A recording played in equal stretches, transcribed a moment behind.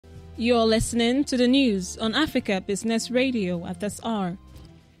You're listening to the news on Africa Business Radio at this hour.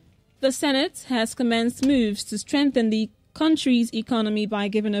 The Senate has commenced moves to strengthen the country's economy by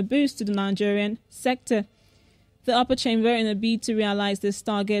giving a boost to the Nigerian sector. The upper chamber, in a bid to realize this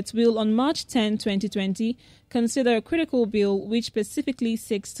target, will on March 10, 2020, consider a critical bill which specifically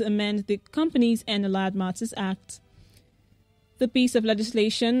seeks to amend the Companies and Allied Matters Act. The piece of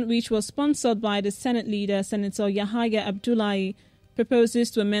legislation, which was sponsored by the Senate leader, Senator Yahaya Abdullahi, proposes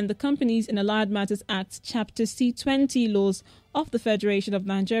to amend the Companies and Allied Matters Act, Chapter C20 laws of the Federation of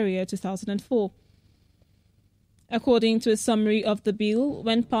Nigeria 2004. According to a summary of the bill,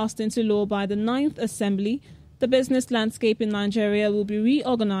 when passed into law by the 9th Assembly, the business landscape in Nigeria will be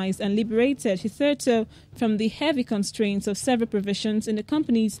reorganized and liberated hitherto from the heavy constraints of several provisions in the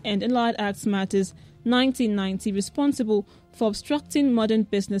Companies and Allied Acts Matters 1990 responsible for obstructing modern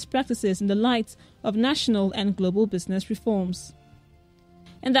business practices in the light of national and global business reforms.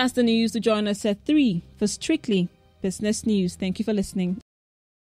 And that's the news. To join us at 3 for Strictly Business News. Thank you for listening.